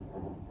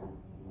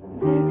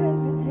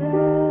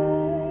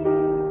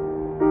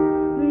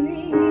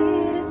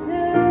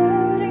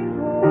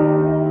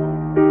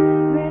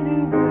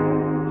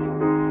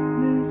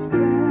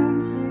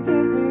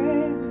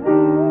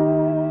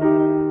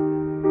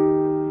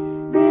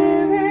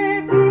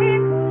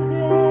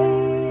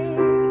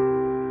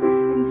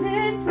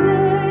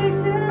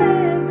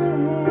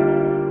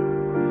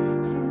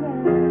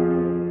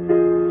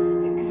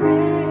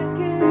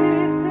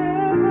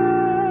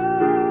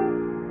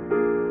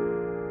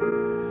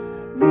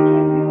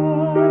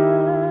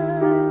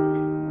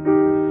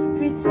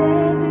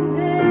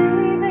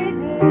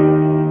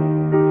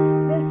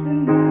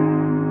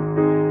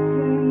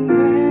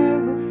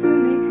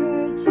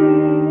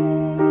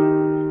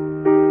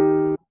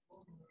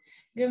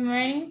Good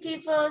morning,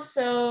 people.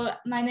 So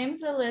my name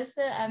is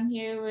Alyssa. I'm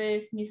here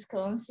with Miss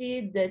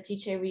Concy, the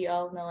teacher we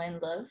all know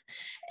and love.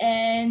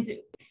 And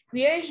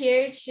we are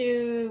here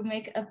to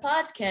make a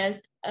podcast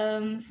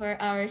for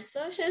our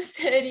social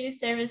studies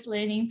service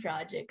learning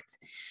project.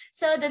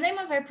 So the name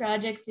of our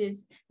project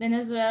is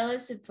Venezuela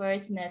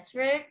Support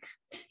Network.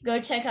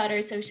 Go check out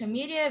our social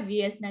media,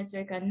 VS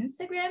Network on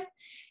Instagram.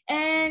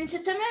 And to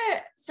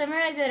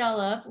summarize it all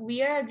up,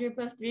 we are a group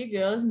of three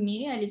girls,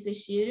 me, Alisa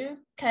Shiro,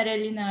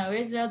 Carolina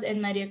Auersveld,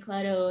 and Maria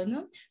Clara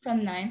Ono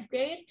from ninth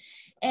grade.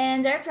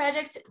 And our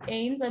project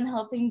aims on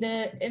helping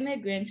the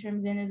immigrants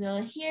from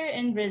Venezuela here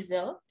in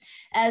Brazil,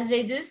 as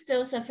they do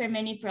still suffer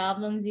many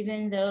problems,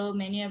 even though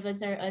many of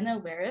us are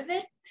unaware of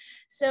it.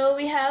 So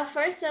we have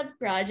four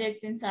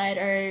sub-projects inside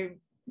our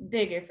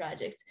bigger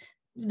project.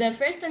 The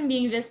first one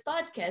being this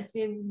podcast,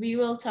 we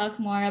will talk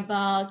more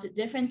about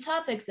different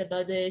topics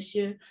about the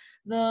issue,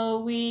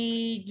 though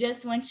we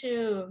just want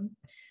to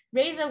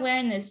raise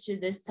awareness to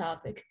this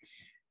topic.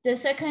 The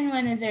second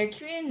one is our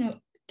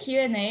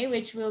Q&A,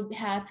 which will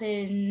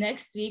happen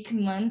next week,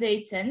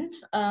 Monday 10th,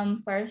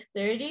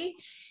 4:30.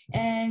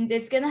 And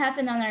it's going to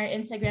happen on our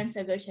Instagram,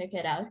 so go check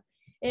it out.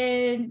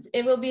 And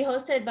it will be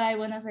hosted by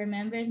one of our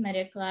members,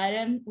 Maria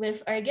Clara,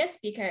 with our guest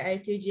speaker,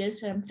 Arthur Dias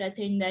from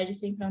Fraternidade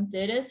Sem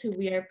Fronteiras, who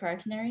we are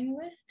partnering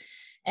with.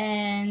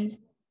 And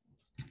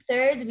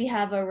third, we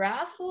have a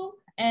raffle.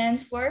 And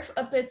fourth,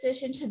 a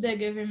petition to the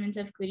government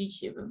of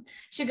Curitiba.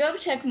 To go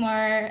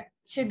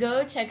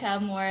check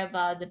out more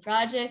about the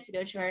projects,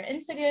 go to our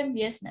Instagram,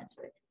 VS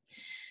Network.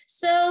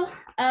 So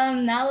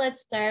now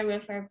let's start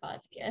with our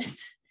podcast.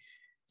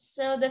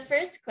 So the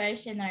first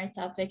question, our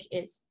topic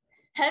is,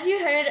 have you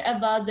heard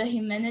about the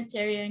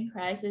humanitarian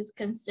crisis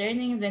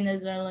concerning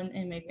Venezuelan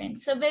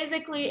immigrants? So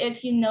basically,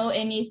 if you know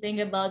anything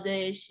about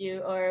the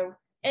issue or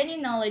any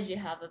knowledge you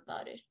have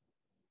about it.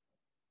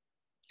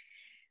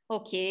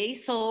 Okay,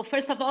 so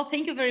first of all,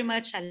 thank you very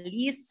much,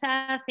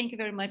 Alisa. Thank you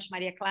very much,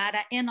 Maria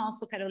Clara, and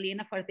also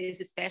Carolina for this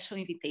special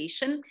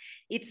invitation.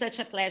 It's such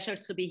a pleasure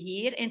to be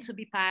here and to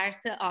be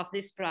part of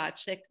this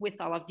project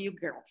with all of you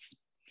girls.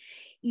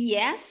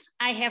 Yes,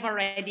 I have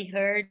already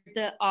heard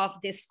of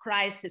this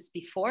crisis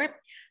before.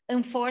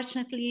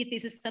 Unfortunately,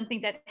 this is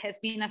something that has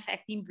been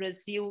affecting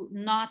Brazil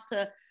not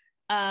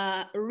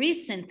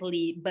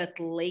recently, but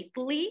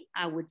lately,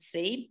 I would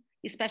say,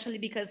 especially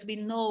because we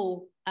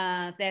know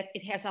that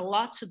it has a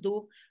lot to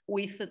do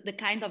with the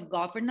kind of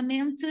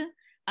government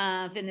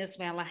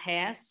Venezuela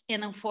has,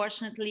 and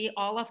unfortunately,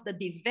 all of the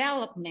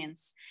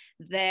developments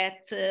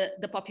that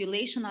the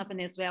population of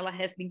Venezuela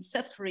has been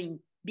suffering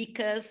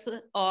because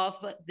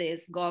of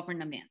this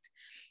government.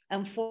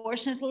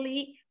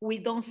 Unfortunately, we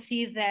don't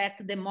see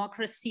that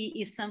democracy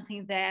is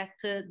something that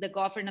the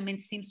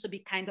government seems to be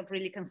kind of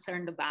really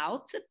concerned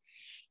about.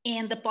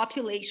 And the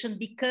population,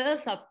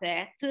 because of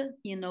that,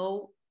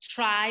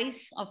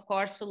 tries, of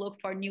course, to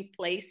look for new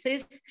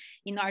places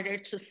in order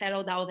to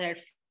settle down their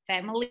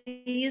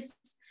families,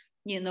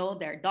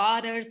 their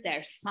daughters,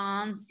 their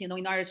sons, in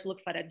order to look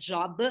for a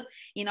job,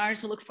 in order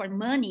to look for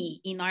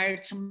money, in order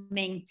to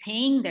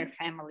maintain their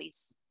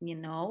families,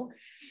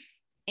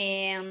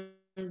 And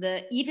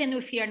even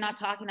if you're not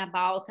talking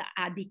about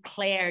a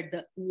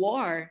declared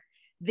war,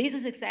 this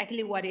is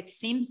exactly what it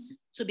seems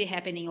to be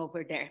happening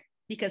over there.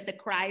 Because the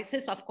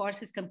crisis, of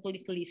course, is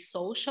completely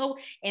social.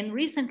 And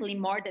recently,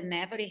 more than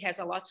ever, it has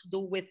a lot to do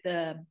with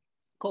the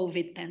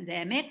COVID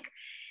pandemic.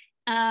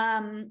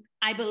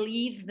 I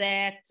believe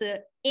that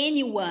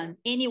anyone,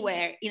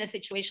 anywhere in a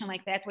situation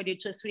like that, where you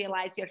just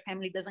realize your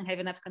family doesn't have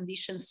enough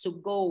conditions to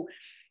go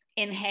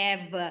and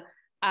have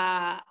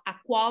a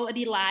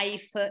quality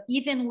life,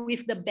 even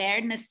with the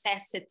bare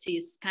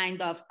necessities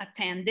kind of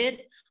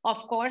attended,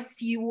 of course,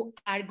 you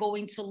are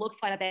going to look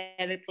for a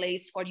better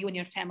place for you and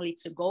your family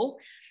to go.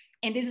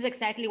 And this is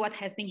exactly what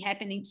has been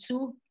happening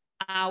to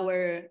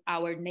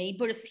our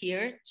neighbors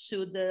here,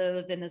 to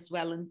the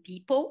Venezuelan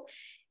people,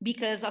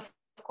 because of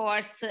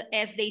course,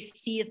 as they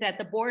see that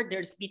the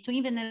borders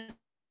between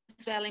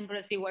Venezuela and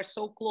Brazil are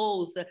so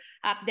close,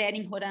 up there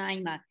in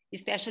Roraima,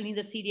 especially in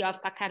the city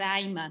of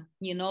Pacaraima,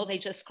 they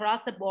just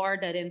cross the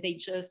border and they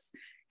just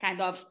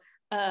kind of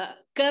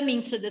come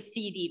into the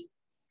city,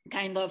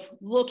 kind of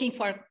looking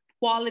for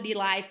quality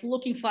life,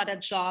 looking for a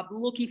job,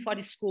 looking for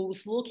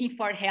schools, looking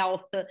for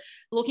health,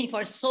 looking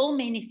for so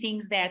many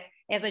things that,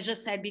 as I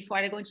just said before,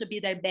 are going to be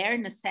their bare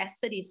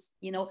necessities.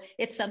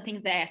 It's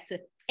something that,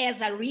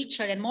 as a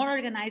richer and more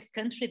organized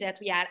country that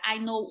we are, I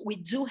know we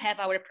do have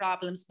our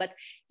problems, but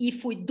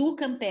if we do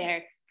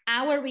compare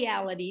our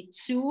reality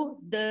to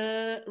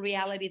the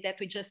reality that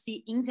we just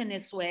see in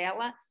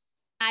Venezuela,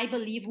 I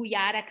believe we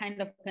are a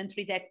kind of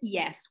country that,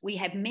 yes, we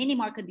have many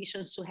more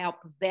conditions to help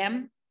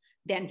them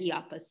than the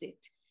opposite.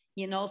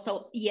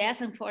 So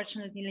yes,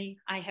 unfortunately,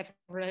 I have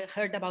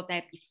heard about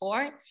that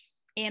before,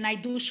 and I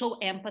do show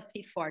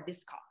empathy for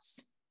this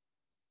cause.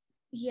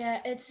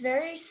 Yeah, it's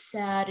very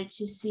sad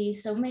to see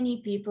so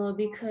many people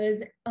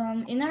because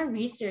in our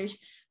research,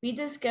 we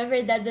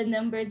discovered that the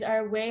numbers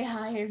are way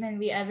higher than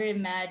we ever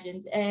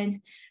imagined. And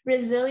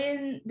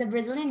the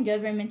Brazilian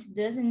government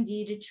does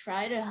indeed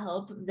try to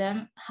help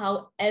them.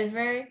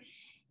 However,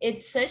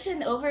 it's such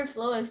an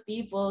overflow of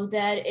people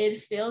that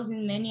it fails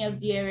in many of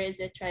the areas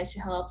it tries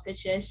to help,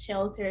 such as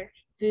shelter,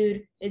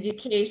 food,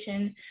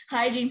 education,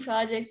 hygiene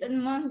projects, and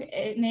among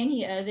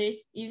many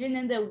others, even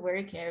in the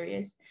work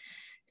areas.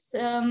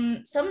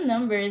 Some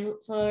numbers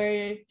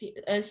for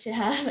us to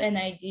have an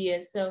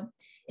idea. So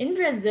in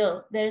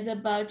Brazil, there's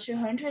about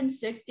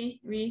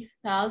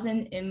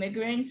 263,000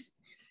 immigrants,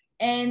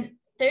 and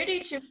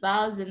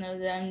 32,000 of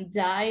them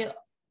die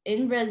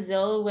in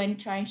Brazil when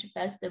trying to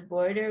pass the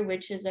border,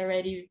 which is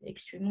already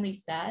extremely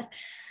sad.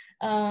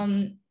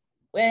 And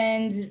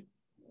to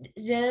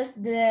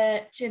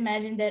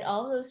imagine that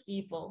all those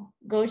people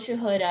go to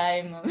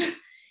Roraima,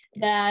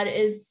 that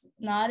is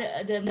not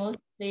the most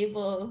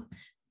stable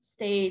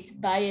state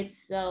by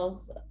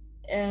itself.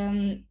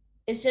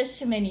 It's just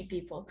too many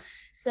people.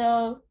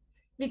 So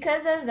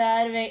because of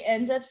that, they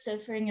end up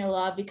suffering a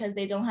lot because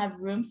they don't have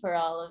room for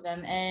all of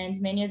them.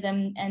 And many of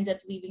them end up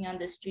living on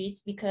the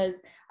streets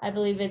because I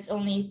believe it's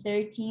only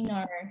 13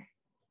 or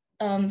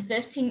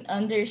 15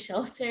 under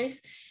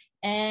shelters.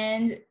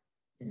 And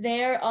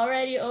they're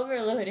already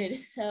overloaded.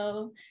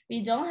 So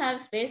we don't have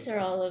space for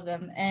all of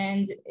them.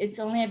 And it's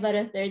only about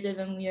a third of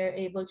them we are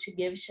able to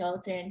give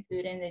shelter and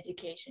food and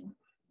education.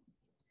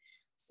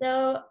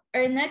 So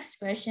our next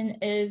question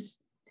is,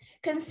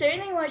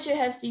 concerning what you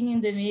have seen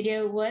in the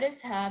media, what is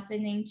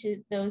happening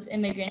to those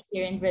immigrants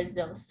here in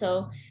Brazil?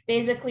 So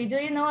basically, do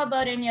you know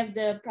about any of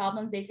the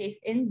problems they face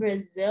in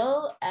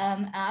Brazil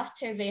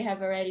after they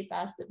have already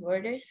passed the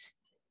borders?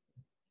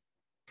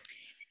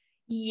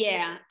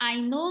 Yeah,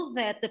 I know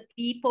that the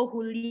people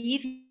who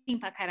live in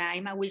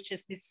Pacaraima, which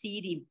is the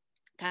city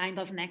kind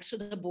of next to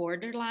the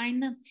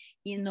borderline,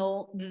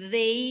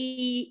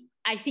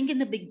 I think in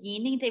the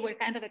beginning, they were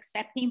kind of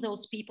accepting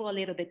those people a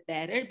little bit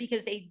better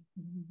because they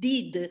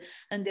did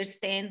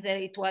understand that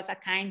it was a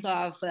kind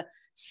of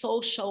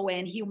social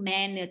and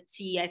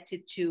humanity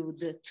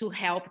attitude to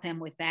help them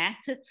with that.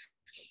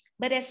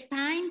 But as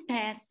time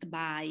passed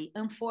by,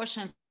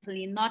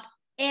 unfortunately, not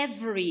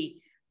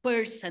every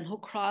person who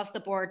crossed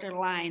the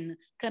borderline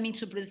coming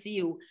to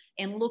Brazil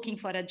and looking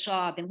for a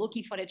job and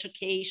looking for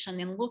education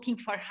and looking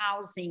for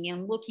housing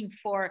and looking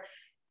for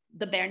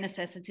the bare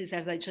necessities,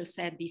 as I just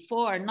said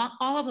before, not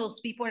all of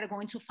those people are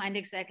going to find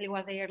exactly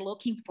what they are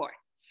looking for.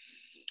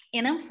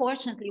 And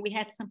unfortunately, we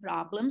had some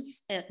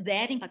problems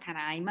there in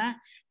Pacaraima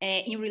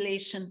in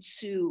relation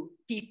to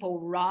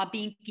people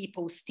robbing,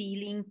 people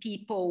stealing,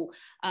 people,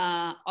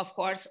 of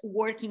course,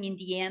 working in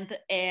the end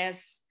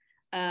as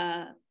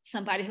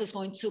somebody who's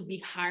going to be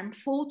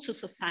harmful to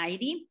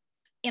society.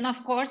 And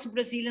of course,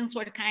 Brazilians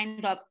were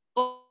kind of,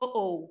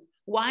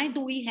 why do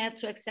we have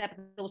to accept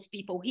those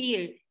people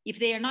here if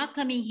they are not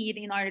coming here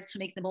in order to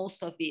make the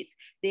most of it?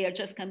 They are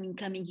just coming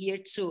here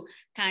to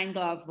kind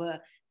of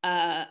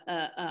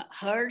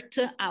hurt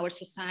our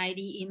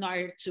society in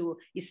order to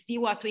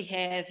steal what we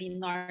have,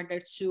 in order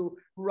to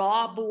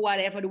rob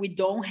whatever we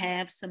don't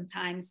have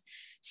sometimes.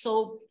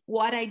 So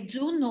what I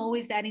do know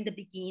is that in the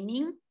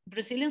beginning,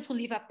 Brazilians who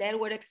live up there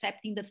were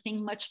accepting the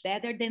thing much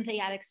better than they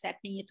are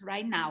accepting it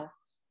right now.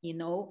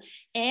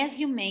 As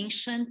you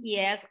mentioned,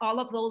 yes, all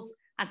of those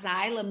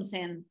asylums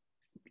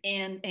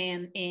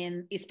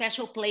and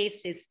special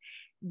places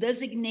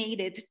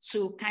designated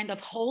to kind of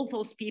hold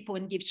those people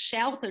and give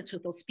shelter to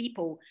those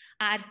people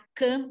are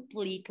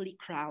completely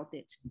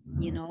crowded,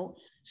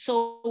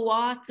 So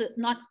what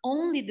not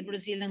only the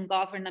Brazilian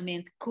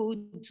government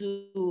could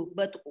do,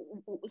 but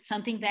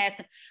something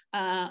that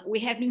we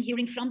have been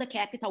hearing from the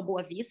capital,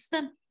 Boa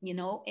Vista,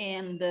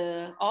 and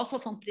also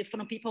from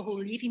people who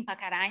live in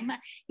Pacaraima,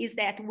 is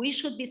that we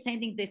should be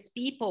sending these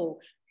people.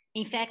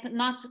 In fact,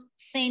 not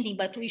sending,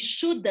 but we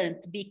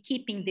shouldn't be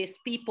keeping these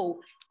people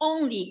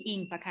only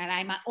in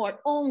Pacaraima or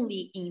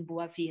only in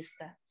Boa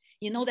Vista.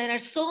 There are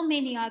so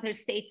many other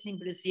states in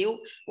Brazil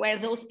where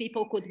those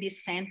people could be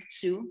sent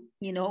to,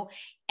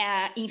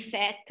 in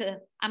fact,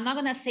 I'm not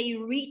going to say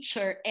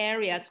richer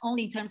areas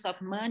only in terms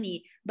of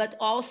money, but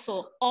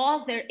also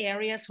other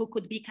areas who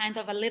could be kind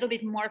of a little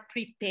bit more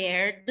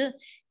prepared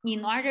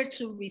in order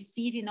to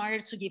receive, in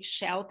order to give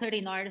shelter,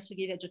 in order to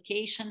give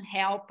education,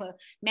 help,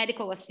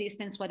 medical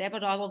assistance,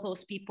 whatever all of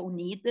those people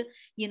need,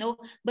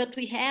 But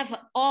we have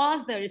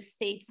other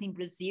states in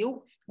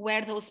Brazil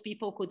where those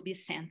people could be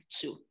sent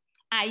to.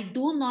 I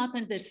do not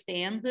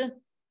understand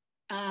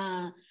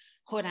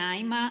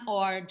Roraima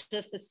or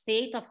just the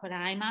state of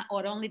Roraima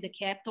or only the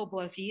capital,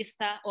 Boa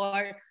Vista,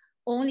 or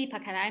only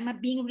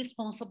Pacaraima being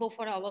responsible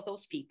for all of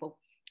those people.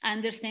 I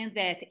understand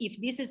that if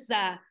this is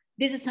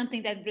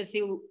something that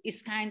Brazil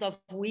is kind of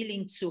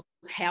willing to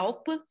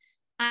help,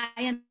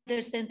 I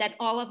understand that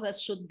all of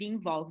us should be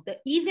involved,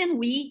 even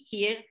we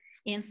here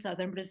in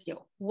Southern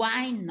Brazil.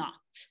 Why not?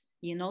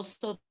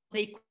 So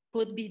they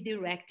could be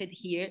directed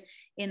here,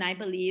 and I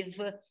believe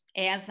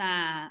as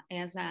a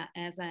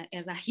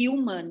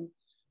human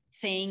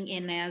thing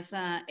and as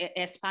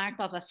part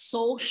of a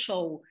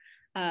social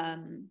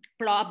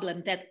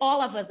problem that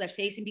all of us are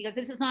facing, because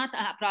this is not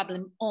a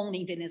problem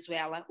only in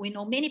Venezuela. We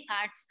know many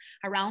parts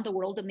around the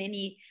world,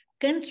 many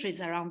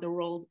countries around the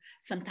world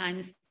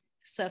sometimes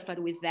suffer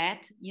with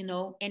that,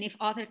 and if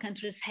other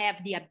countries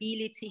have the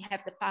ability,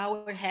 have the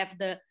power, have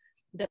the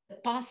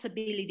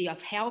possibility of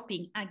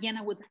helping, again,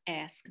 I would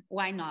ask,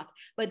 why not?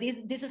 But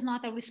this is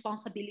not a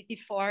responsibility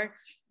for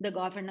the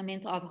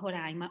government of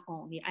Roraima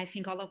only. I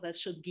think all of us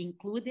should be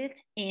included,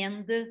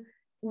 and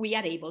we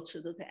are able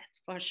to do that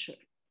for sure.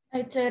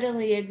 I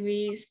totally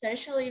agree,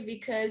 especially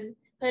because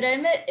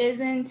Roraima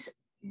isn't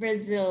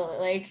Brazil.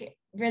 Like,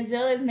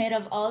 Brazil is made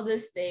of all the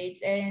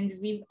states, and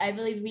I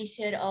believe we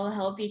should all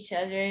help each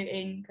other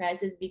in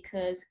crisis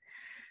because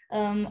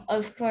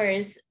of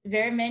course,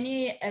 very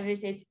many other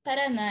states,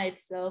 Paraná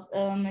itself,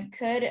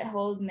 could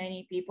hold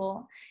many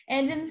people.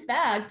 And in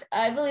fact,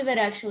 I believe it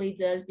actually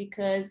does,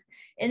 because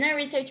in our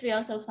research, we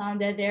also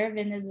found that there are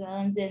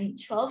Venezuelans in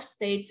 12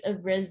 states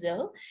of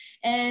Brazil.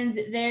 And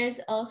there's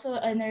also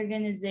an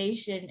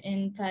organization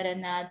in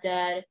Paraná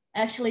that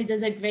actually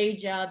does a great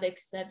job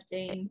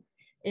accepting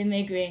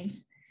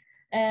immigrants.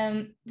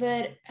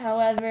 But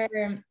however,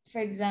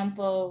 for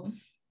example,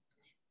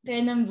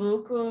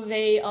 Pernambuco,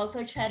 they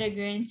also try to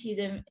guarantee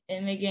the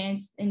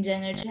immigrants in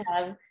general to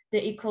have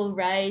the equal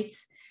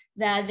rights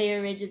that they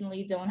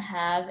originally don't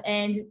have.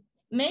 And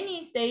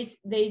many states,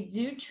 they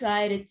do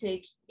try to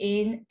take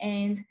in,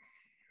 and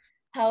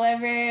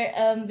however,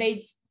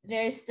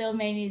 there's still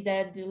many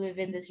that do live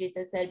in the streets,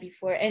 as I said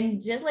before.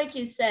 And just like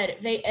you said,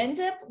 they end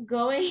up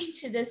going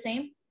to the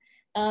same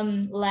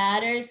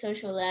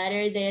social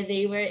ladder that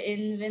they were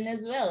in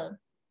Venezuela.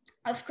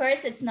 Of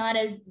course, it's not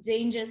as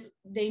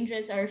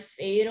dangerous or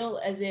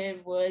fatal as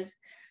it was,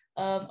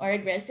 or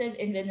aggressive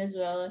in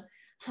Venezuela.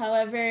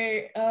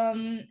 However,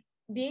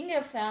 being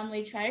a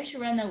family trying to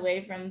run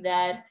away from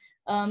that,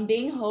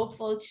 being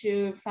hopeful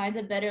to find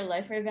a better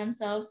life for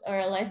themselves or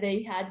a life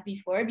they had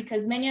before,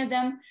 because many of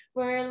them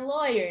were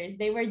lawyers,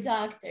 they were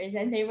doctors,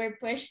 and they were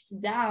pushed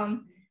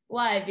down.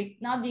 Why?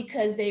 Not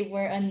because they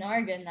were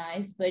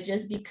unorganized, but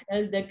just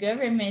because the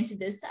government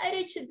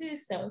decided to do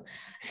so.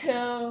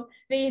 So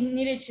they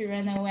needed to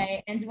run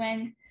away. And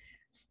when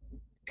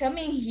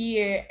coming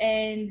here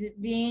and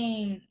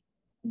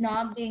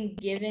not being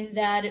given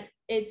that,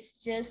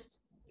 it's just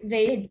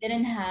they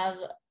didn't have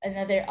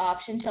another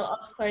option. So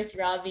of course,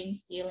 robbing,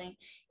 stealing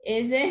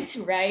isn't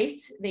right.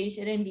 They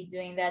shouldn't be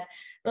doing that.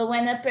 But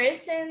when a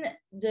person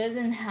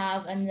doesn't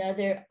have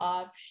another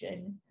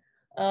option,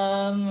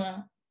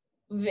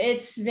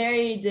 it's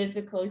very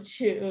difficult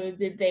to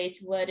debate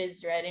what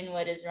is right and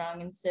what is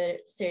wrong in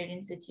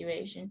certain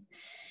situations.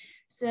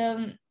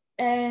 So,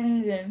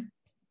 and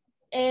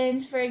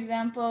for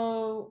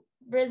example,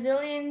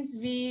 Brazilians,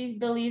 we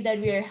believe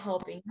that we are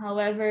helping.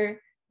 However,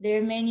 there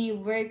are many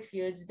work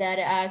fields that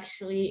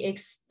actually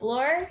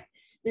explore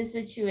the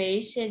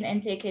situation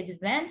and take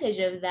advantage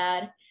of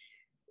that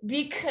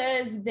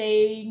because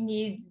they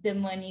need the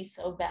money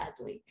so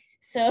badly.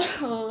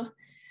 So,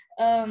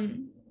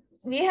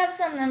 we have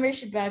some numbers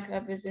to back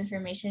up this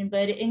information,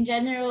 but in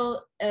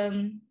general,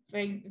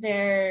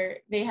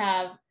 they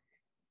have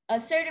a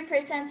certain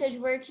percentage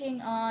working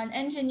on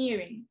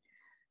engineering,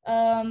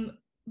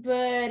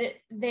 but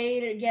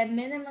they get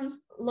minimums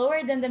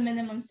lower than the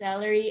minimum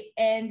salary,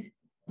 and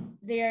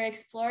they are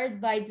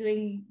explored by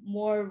doing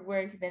more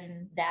work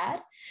than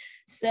that.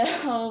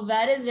 So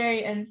that is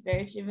very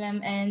unfair to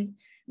them. And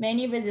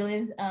many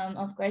Brazilians,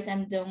 of course, I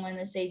don't want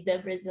to say the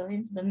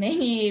Brazilians, but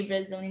many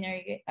Brazilian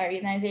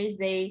organizers,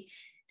 they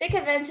take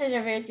advantage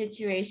of their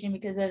situation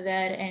because of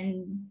that,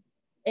 and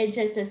it's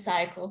just a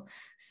cycle.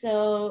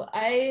 So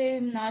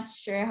I'm not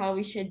sure how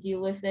we should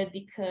deal with it,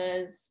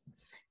 because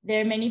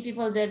there are many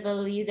people that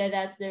believe that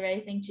that's the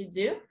right thing to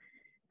do.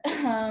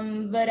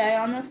 But I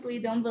honestly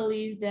don't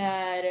believe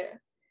that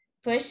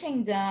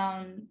pushing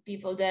down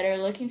people that are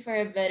looking for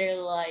a better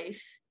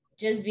life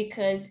just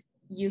because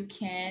you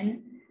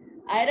can,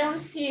 I don't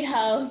see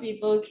how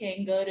people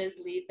can go to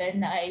sleep at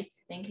night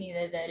thinking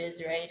that that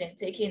is right and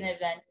taking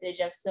advantage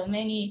of so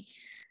many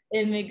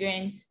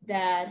immigrants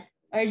that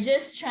are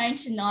just trying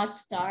to not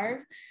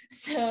starve.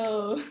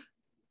 So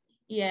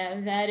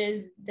yeah, that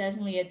is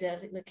definitely a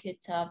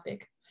delicate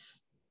topic.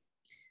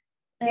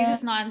 This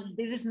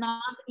is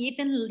not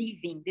even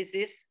living, this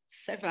is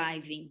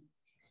surviving.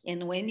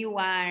 And when you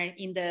are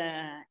in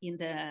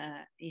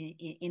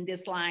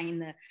this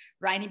line,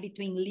 right in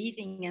between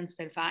living and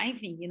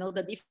surviving,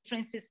 the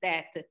difference is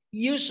that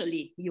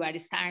usually you are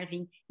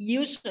starving.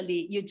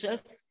 Usually you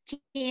just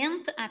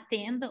can't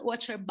attend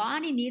what your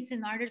body needs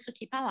in order to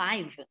keep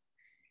alive.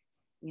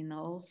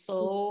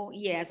 So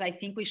yes, I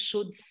think we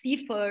should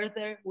see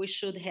further. We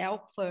should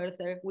help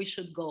further. We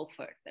should go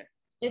further.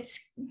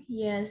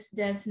 Yes,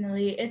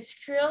 definitely. It's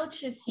cruel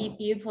to see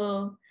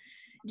people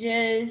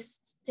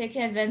just take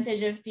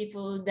advantage of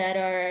people that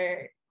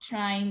are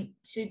trying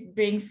to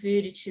bring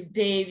food to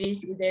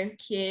babies, to their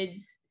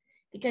kids,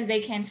 because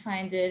they can't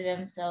find it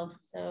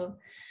themselves. So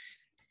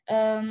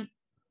yeah,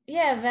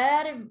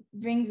 that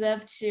brings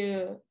up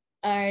to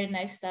our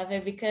next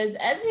topic, because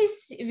as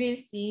we've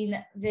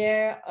seen,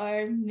 there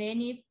are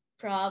many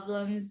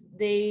problems.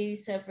 They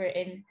suffer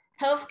in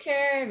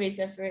healthcare, they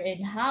suffer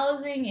in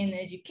housing, in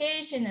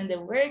education, and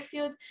the work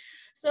field.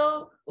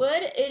 So,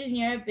 what, in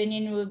your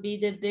opinion, would be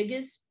the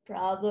biggest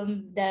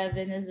problem that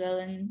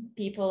Venezuelan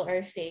people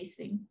are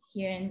facing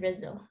here in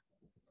Brazil?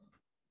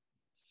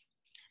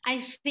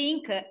 I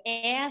think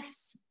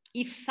as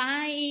if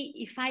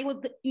I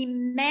would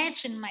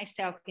imagine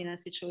myself in a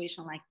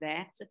situation like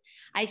that,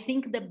 I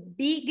think the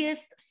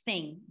biggest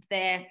thing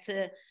that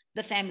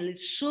the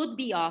families should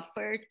be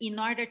offered in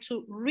order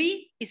to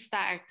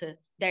restart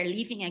their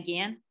living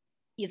again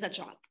is a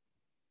job.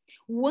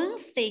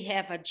 Once they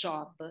have a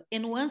job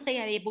and once they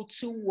are able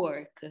to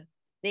work,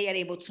 they are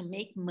able to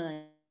make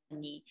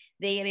money,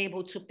 they are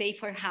able to pay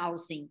for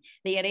housing,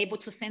 they are able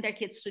to send their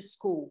kids to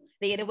school,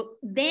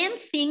 then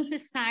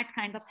things start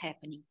kind of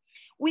happening.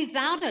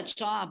 Without a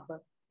job,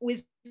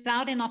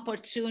 without an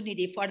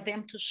opportunity for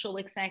them to show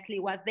exactly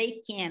what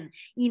they can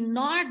in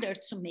order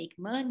to make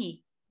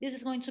money, this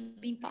is going to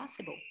be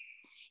impossible.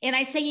 And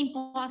I say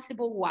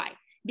impossible, why?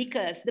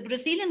 Because the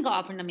Brazilian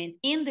government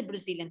and the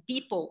Brazilian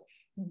people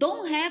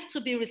don't have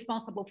to be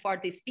responsible for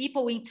these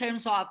people in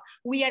terms of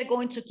we are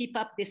going to keep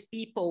up these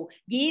people,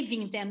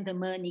 giving them the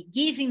money,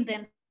 giving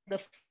them the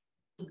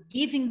food,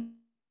 giving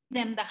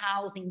them the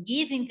housing,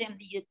 giving them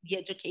the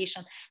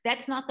education.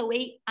 That's not the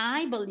way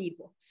I believe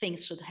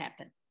things should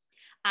happen.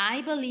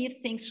 I believe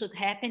things should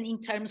happen in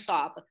terms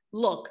of,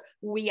 look,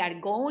 we are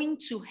going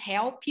to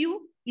help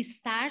you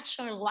start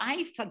your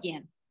life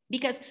again.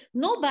 Because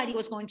nobody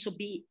was going to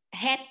be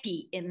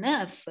happy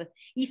enough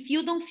if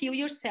you don't feel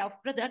yourself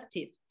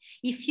productive.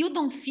 If you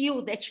don't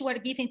feel that you are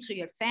giving to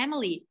your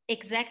family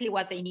exactly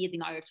what they need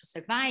in order to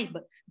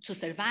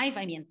survive,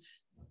 I mean,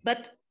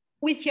 but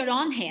with your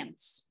own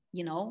hands,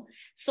 you know?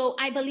 So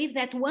I believe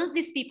that once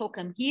these people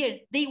come here,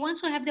 they want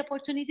to have the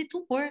opportunity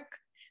to work.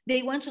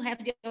 They want to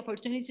have the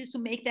opportunity to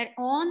make their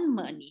own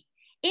money.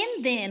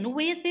 And then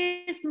with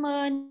this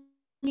money,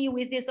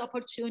 with this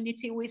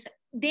opportunity,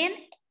 then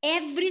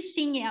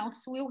everything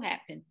else will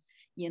happen,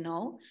 you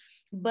know?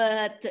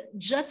 But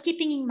just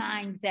keeping in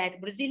mind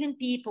that Brazilian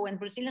people and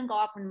Brazilian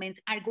government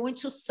are going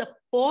to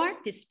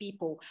support these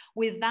people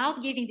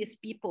without giving these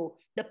people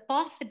the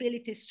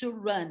possibilities to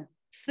run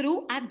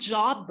through a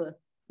job,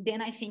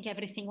 then I think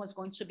everything was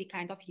going to be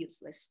kind of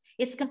useless.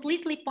 It's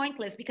completely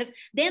pointless because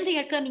then they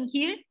are coming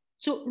here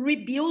to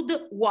rebuild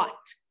what?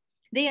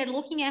 They are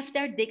looking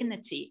after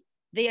dignity.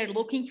 They are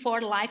looking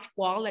for life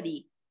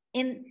quality.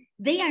 And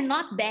they are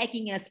not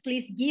begging us,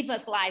 please give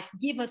us life,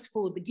 give us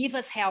food, give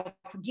us health,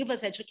 give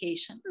us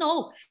education.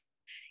 No.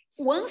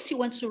 Once you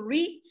want to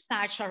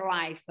restart your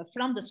life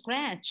from the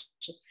scratch,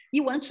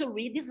 you want to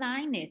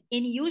redesign it.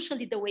 And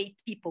usually the way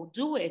people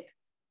do it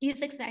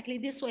is exactly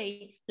this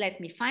way. Let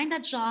me find a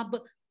job.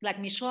 Let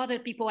me show other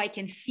people I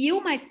can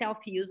feel myself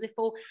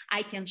useful.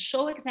 I can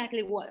show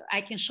exactly what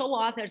I can show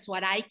others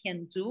what I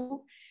can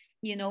do,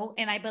 you know,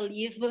 and I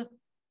believe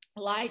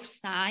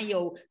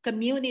lifestyle,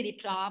 community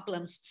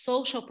problems,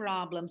 social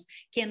problems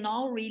can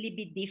all really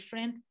be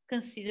different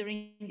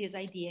considering this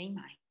idea in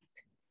mind.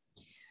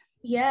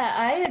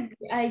 Yeah,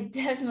 I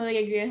definitely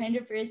agree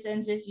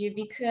 100% with you,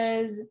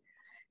 because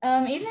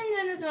even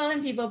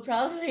Venezuelan people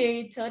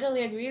probably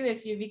totally agree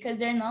with you, because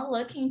they're not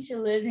looking to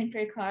live in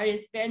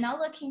precarious. They're not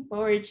looking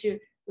forward to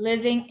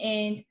living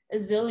in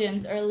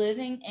asylums or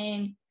living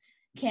in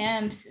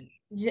camps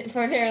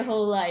for their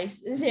whole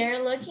lives.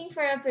 They're looking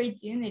for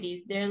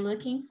opportunities. They're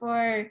looking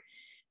for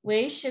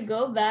ways to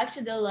go back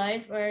to the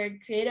life or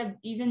create a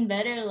even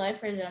better life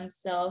for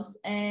themselves.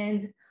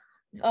 And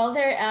all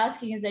they're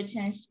asking is a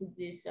chance to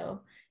do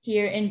so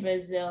here in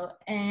Brazil.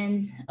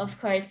 And of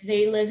course,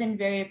 they live in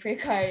very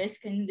precarious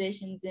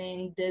conditions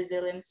in the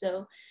asylum.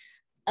 So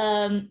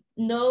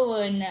no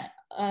one,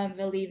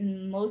 believe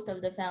most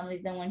of the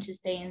families don't want to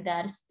stay in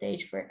that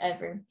stage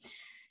forever.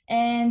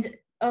 And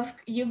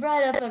you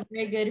brought up a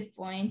very good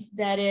point,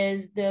 that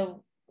is the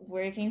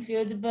working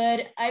field,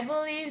 but I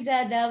believe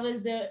that that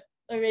was the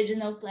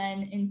original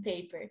plan in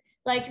paper.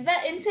 Like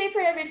that in paper,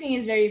 everything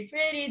is very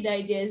pretty, the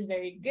idea is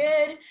very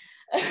good.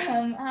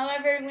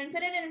 However, when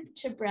put it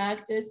into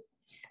practice,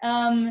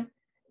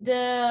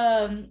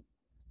 the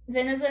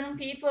Venezuelan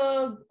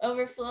people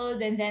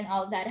overflowed, and then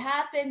all that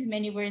happened.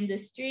 Many were in the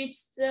streets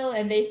still,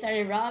 and they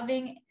started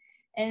robbing,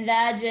 and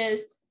that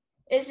just,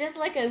 it's just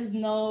like a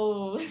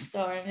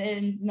snowstorm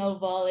and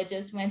snowball. It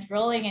just went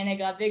rolling, and it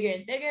got bigger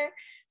and bigger.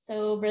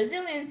 So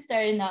Brazilians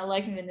started not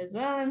liking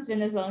Venezuelans.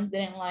 Venezuelans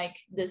didn't like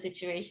the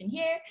situation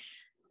here.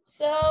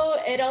 So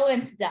it all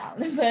went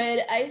down.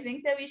 But I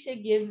think that we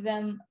should give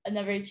them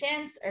another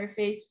chance or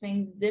face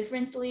things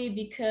differently,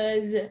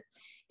 because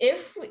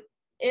if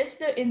if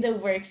the in the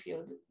work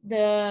field,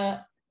 the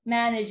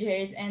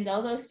managers and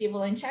all those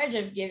people in charge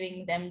of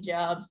giving them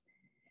jobs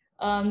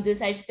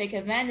decide to take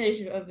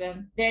advantage of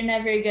them, they're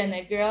never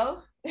gonna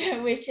grow,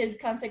 which is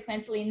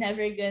consequently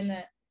never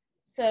gonna.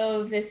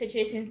 So the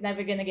situation is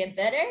never gonna get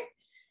better.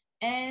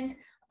 And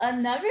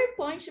another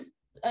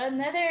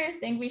another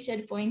thing we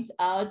should point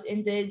out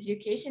in the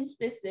education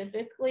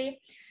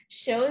specifically,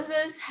 shows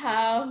us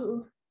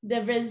how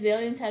the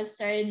Brazilians have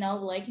started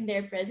not liking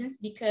their presence,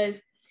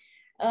 because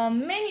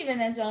many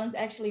Venezuelans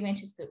actually went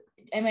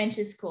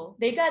to school.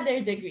 They got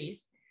their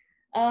degrees.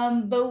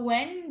 But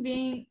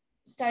when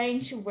starting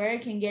to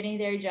work and getting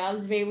their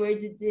jobs, they were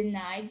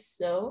denied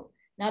so,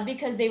 not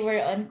because they were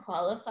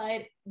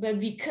unqualified, but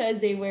because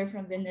they were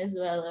from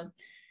Venezuela.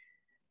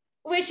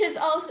 Which is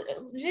also,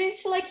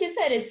 just like you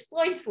said, it's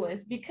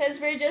pointless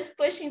because we're just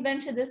pushing them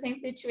to the same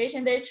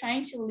situation. They're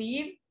trying to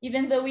leave,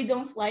 even though we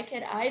don't like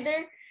it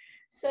either.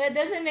 So it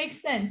doesn't make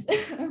sense.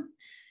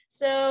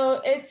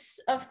 So it's,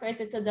 of course,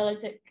 it's a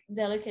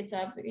delicate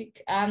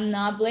topic. I'm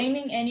not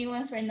blaming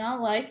anyone for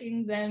not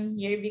liking them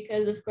here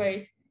because, of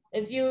course,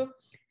 if you,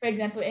 for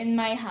example, in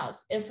my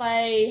house, if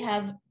I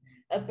have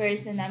a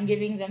person, I'm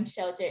giving them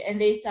shelter and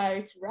they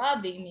start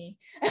robbing me,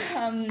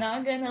 I'm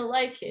not gonna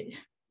like it.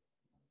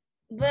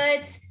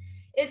 But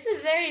it's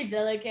a very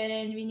delicate,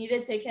 and we need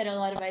to take it a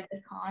lot by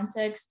the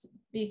context,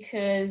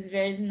 because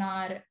there's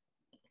not,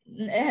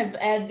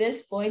 at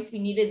this point we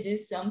need to do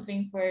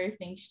something for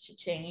things to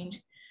change.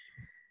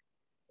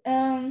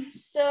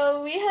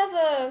 So we have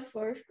a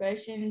fourth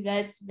question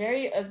that's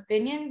very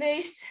opinion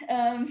based.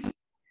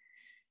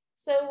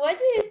 So what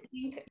do you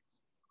think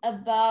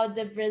about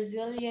the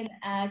Brazilian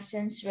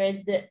actions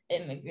towards the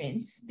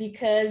immigrants?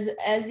 Because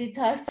as we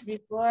talked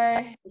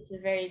before, it's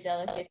a very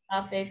delicate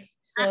topic.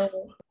 So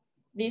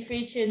be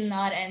free to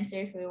not answer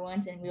if we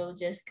want, and we'll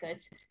just cut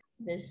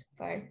this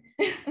part.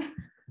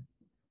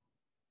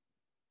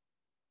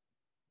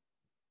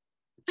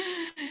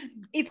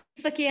 It's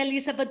okay,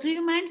 Alisa, but do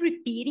you mind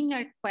repeating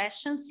your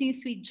question,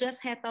 since we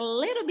just had a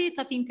little bit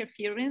of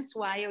interference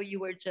while you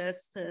were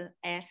just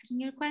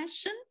asking your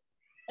question?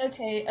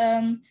 Okay,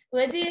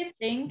 what do you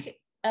think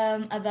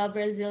about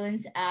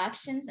Brazilians'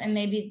 actions and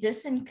maybe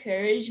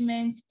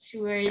disencouragement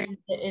towards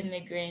the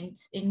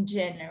immigrants in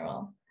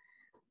general?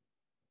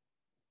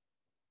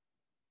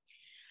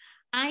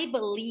 I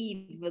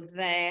believe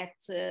that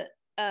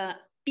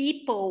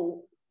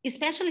people,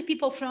 especially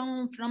people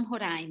from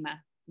Roraima,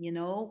 you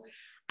know,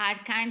 are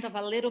kind of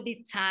a little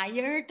bit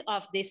tired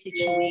of this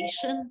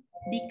situation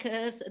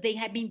because they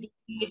have been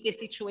dealing with the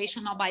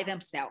situation all by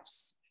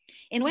themselves.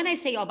 And when I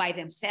say all by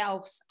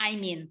themselves, I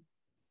mean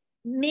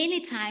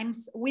many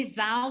times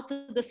without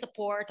the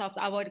support of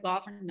our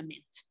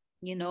government,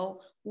 you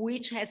know,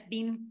 which has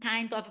been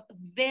kind of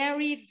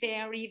very,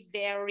 very,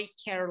 very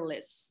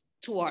careless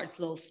towards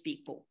those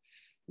people,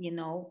 you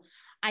know.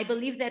 I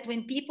believe that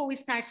when people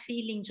start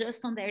feeling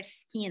just on their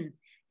skin,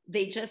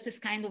 they just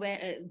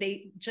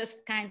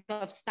kind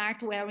of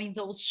start wearing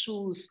those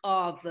shoes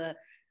of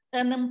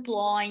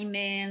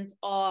unemployment,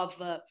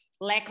 of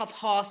lack of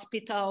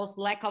hospitals,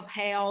 lack of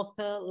health,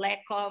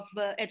 lack of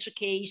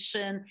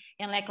education,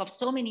 and lack of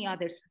so many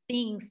other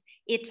things.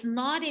 It's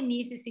not an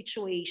easy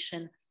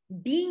situation.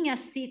 Being a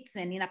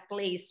citizen in a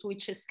place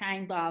which is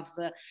kind of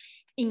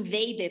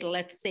invaded,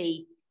 let's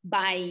say,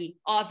 by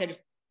other,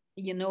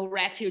 you know,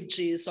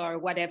 refugees or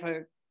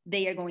whatever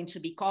they are going to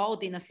be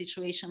called in a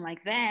situation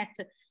like that,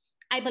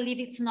 I believe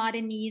it's not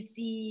an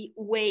easy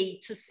way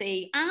to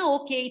say,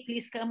 okay,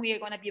 please come, we are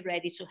going to be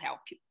ready to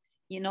help you,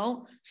 you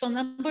know? So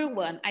number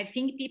one, I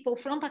think people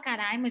from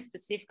Pacaraima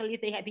specifically,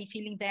 they have been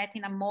feeling that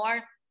in a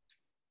more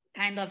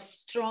kind of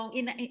strong,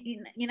 in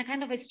a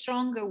kind of a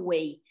stronger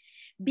way,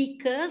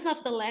 because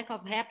of the lack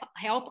of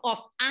help of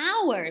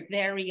our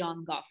very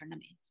own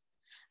government.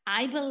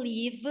 I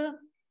believe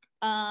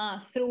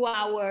through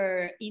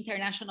our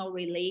international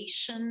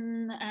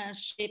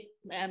relationship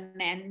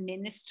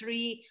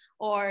ministry,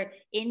 or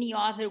any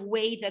other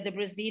way that the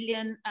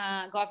Brazilian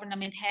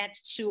government had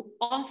to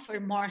offer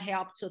more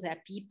help to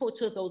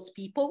those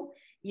people,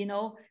 you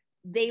know,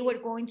 they were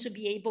going to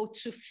be able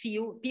to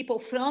feel, people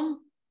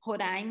from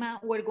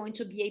Roraima were going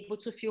to be able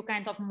to feel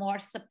kind of more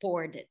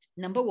supported,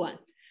 number one.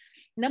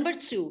 Number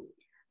two,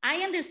 I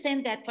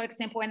understand that, for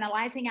example,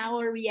 analyzing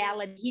our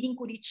reality here in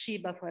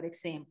Curitiba, for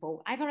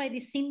example, I've already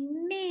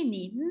seen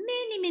many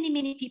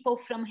people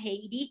from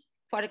Haiti,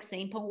 for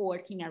example,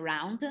 working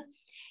around.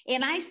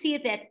 And I see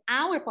that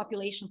our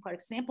population, for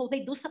example,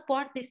 they do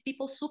support these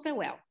people super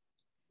well.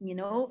 You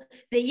know,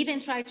 they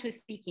even try to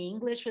speak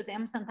English with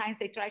them. Sometimes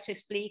they try to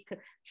speak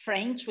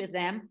French with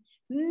them.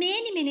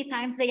 Many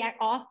times they are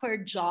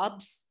offered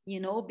jobs,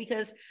 you know,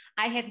 because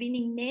I have been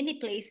in many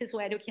places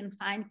where you can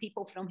find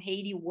people from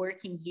Haiti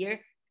working here.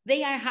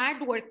 They are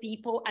hard work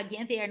people.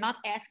 Again, they are not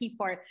asking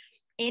for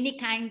any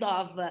kind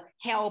of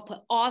help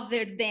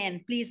other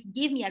than, please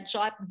give me a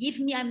job, give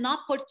me an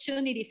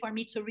opportunity for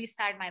me to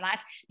restart my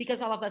life,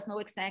 because all of us know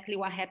exactly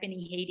what happened in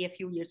Haiti a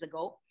few years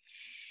ago.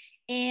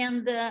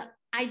 And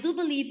I do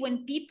believe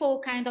when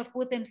people kind of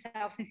put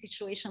themselves in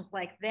situations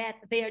like that,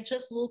 they are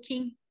just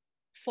looking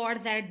for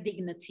their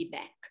dignity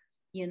back,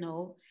 you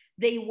know.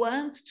 They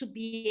want to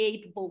be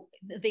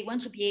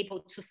able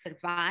to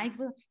survive.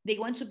 They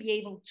want to be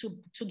able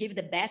to give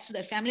the best to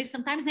their families.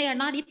 Sometimes they are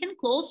not even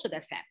close to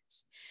their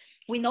families.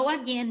 We know,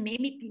 again,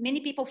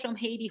 many people from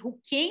Haiti who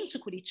came to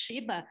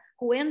Curitiba,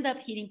 who end up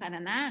here in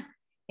Paraná,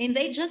 and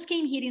they just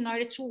came here in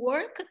order to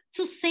work,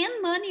 to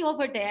send money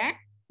over there,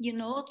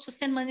 to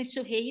send money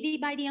to Haiti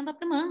by the end of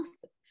the month.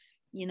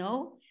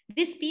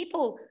 These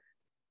people,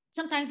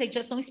 sometimes they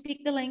just don't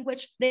speak the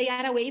language. They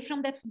are away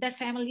from their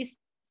families,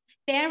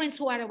 parents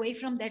who are away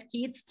from their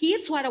kids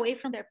who are away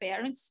from their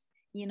parents,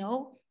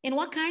 and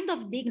what kind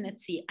of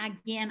dignity,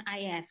 again,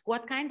 I ask,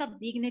 what kind of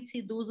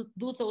dignity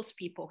do those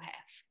people have?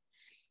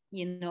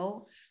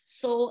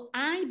 So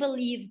I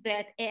believe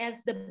that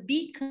as the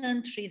big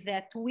country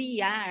that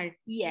we are,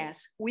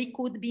 yes, we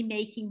could be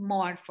making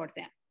more for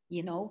them,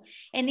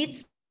 and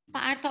it's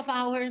part of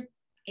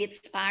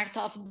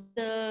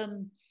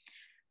the,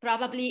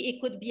 probably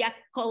it could be a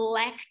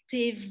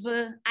collective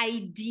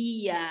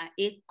idea.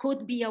 It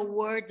could be a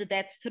word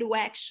that through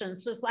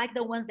actions, just like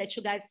the ones that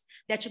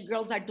you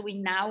girls are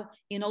doing now,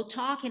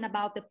 talking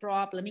about the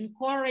problem,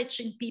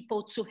 encouraging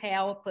people to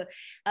help,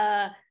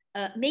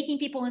 making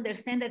people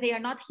understand that they are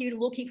not here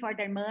looking for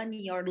their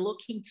money or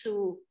looking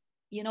to,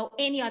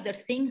 any other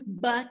thing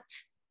but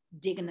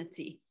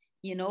dignity,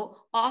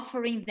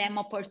 offering them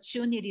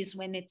opportunities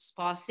when it's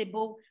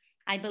possible.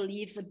 I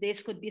believe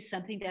this could be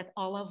something that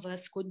all of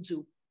us could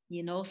do,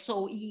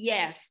 So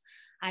yes,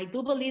 I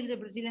do believe the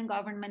Brazilian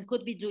government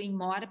could be doing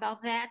more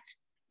about that,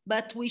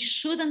 but we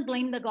shouldn't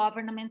blame the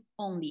government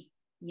only,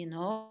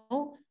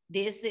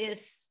 This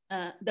is,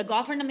 the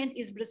government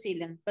is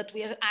Brazilian, but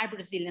we are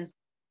Brazilians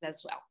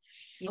as well.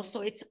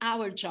 So it's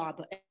our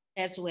job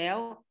as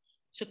well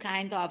to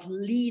kind of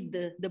lead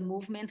the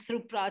movement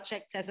through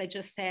projects, as I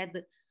just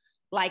said,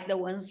 like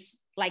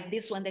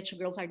this one that you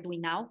girls are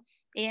doing now,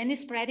 and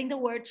spreading the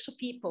word to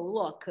people.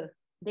 Look,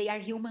 they are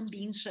human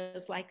beings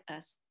just like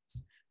us.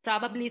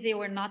 Probably they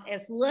were not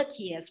as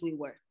lucky as we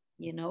were,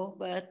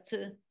 but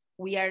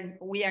we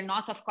are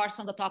not, of course,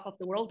 on the top of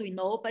the world, we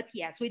know, but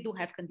yes, we do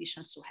have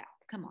conditions to help.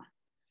 Come on.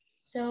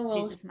 So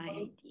well, this is my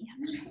idea.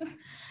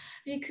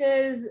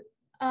 Because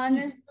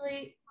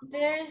honestly,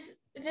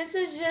 this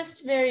is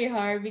just very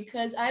hard,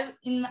 because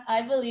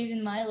I believe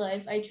in my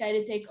life, I try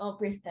to take all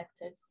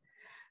perspectives.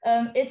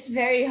 It's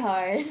very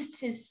hard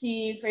to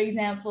see, for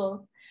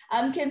example,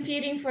 I'm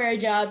competing for a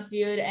job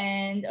field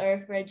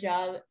or for a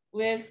job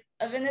with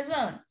a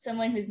Venezuelan,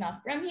 someone who's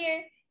not from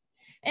here.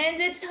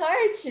 And it's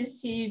hard to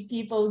see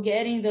people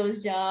getting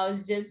those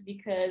jobs just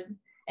because,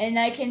 and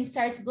I can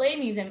start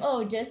blaming them.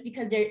 Oh, just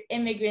because they're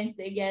immigrants,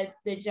 they get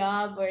the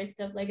job or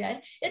stuff like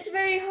that. It's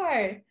very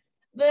hard.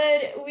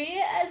 But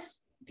we as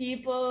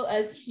people,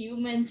 as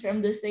humans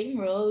from the same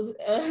world,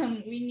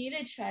 we need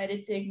to try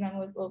to take them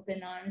with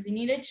open arms. We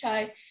need to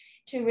try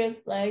to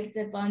reflect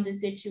upon the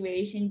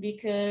situation,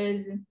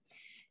 because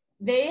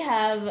they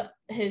have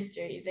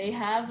history. They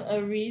have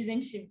a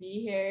reason to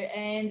be here.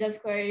 And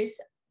of course,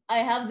 I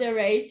have the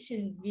right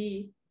to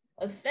be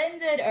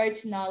offended or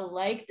to not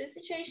like the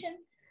situation.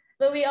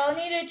 But we all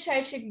need to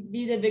try to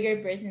be the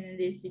bigger person in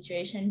this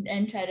situation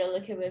and try to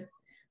look at it with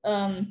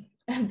a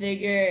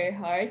bigger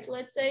heart,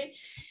 let's say.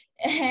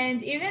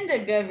 And even the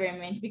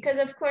government, because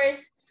of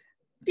course,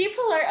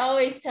 people are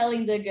always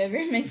telling the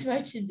government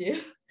what to do.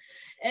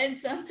 And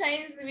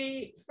sometimes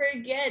we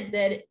forget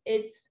that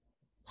it's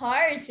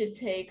hard to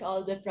take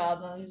all the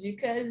problems,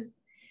 because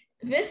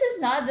this is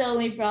not the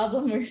only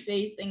problem we're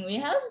facing. We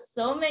have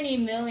so many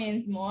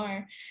millions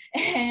more,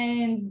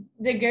 and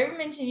the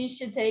government needs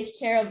to take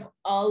care of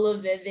all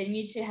of it. They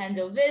need to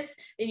handle this,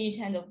 they need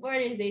to handle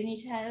borders, they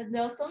need to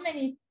handle so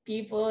many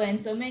people and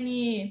so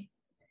many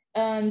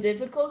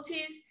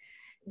difficulties,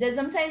 that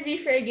sometimes we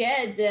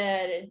forget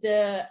that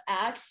the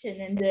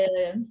action and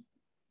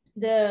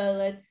the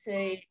let's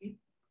say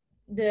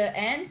the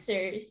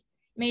answers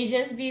may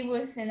just be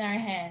within our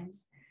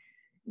hands,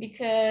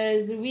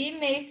 because we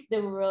make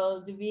the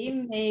world, we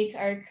make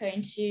our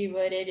country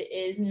what it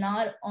is,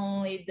 not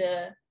only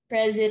the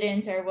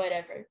president or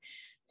whatever.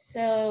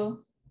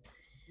 So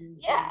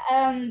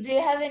yeah, do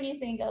you have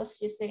anything else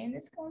to say,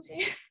 Ms.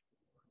 Consi?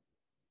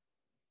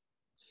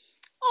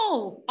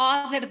 Oh,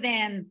 other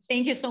than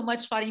thank you so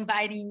much for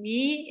inviting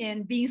me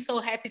and being so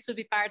happy to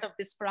be part of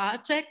this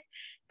project,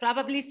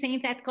 probably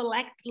saying that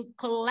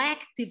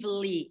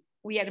collectively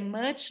we are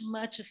much,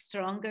 much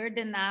stronger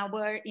than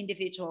our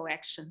individual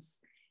actions.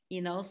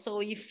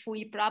 So if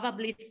we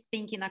probably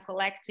think in a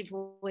collective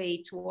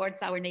way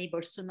towards our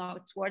neighbors,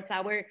 towards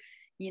our,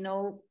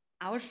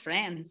 our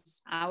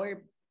friends,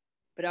 our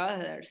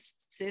brothers,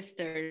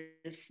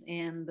 sisters,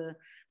 and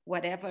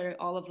whatever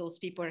all of those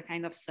people are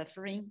kind of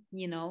suffering,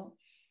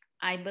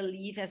 I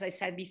believe, as I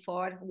said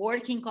before,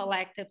 working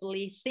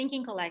collectively,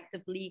 thinking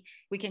collectively,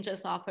 we can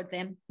just offer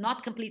them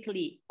not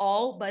completely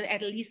all, but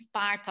at least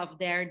part of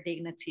their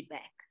dignity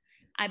back.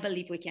 I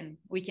believe we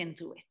can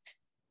do it.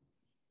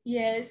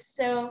 Yes,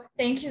 so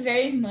thank you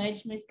very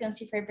much, Ms.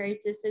 Kansi, for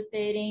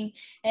participating.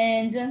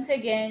 And once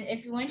again,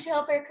 if you want to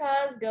help our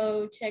cause,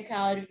 go check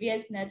out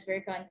VS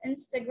Network on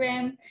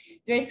Instagram.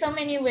 There's so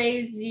many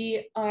ways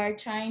we are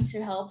trying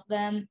to help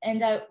them,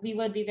 and we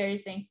would be very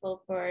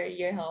thankful for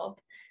your help.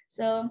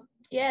 So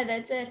yeah,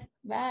 that's it.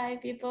 Bye,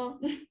 people.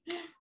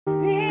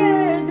 We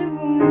are the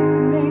ones who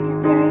make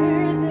it